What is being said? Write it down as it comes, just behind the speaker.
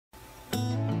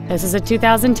This is a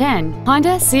 2010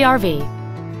 Honda CR-V.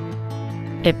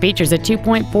 It features a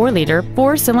 2.4-liter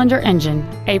four-cylinder engine,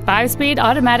 a 5-speed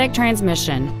automatic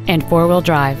transmission, and four-wheel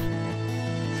drive.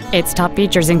 Its top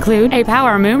features include a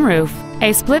power moonroof,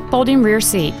 a split folding rear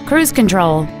seat, cruise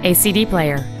control, a CD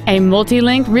player, a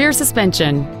multi-link rear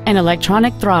suspension, an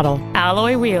electronic throttle,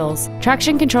 alloy wheels,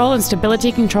 traction control and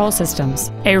stability control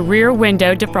systems, a rear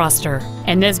window defroster,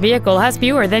 and this vehicle has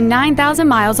fewer than 9,000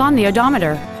 miles on the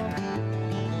odometer.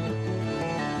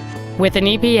 With an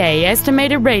EPA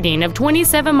estimated rating of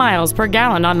 27 miles per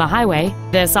gallon on the highway,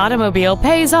 this automobile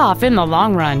pays off in the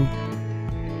long run.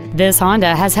 This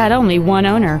Honda has had only one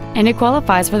owner, and it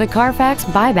qualifies for the Carfax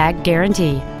buyback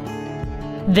guarantee.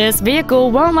 This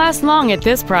vehicle won't last long at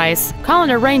this price. Call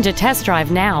and arrange a test drive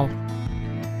now.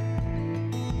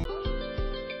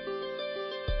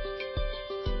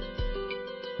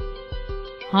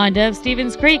 Honda of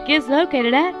Stevens Creek is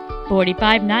located at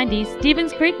 4590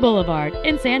 Stevens Creek Boulevard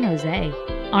in San Jose.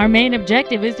 Our main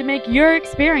objective is to make your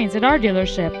experience at our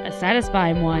dealership a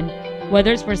satisfying one,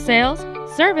 whether it's for sales,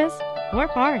 service, or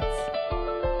parts.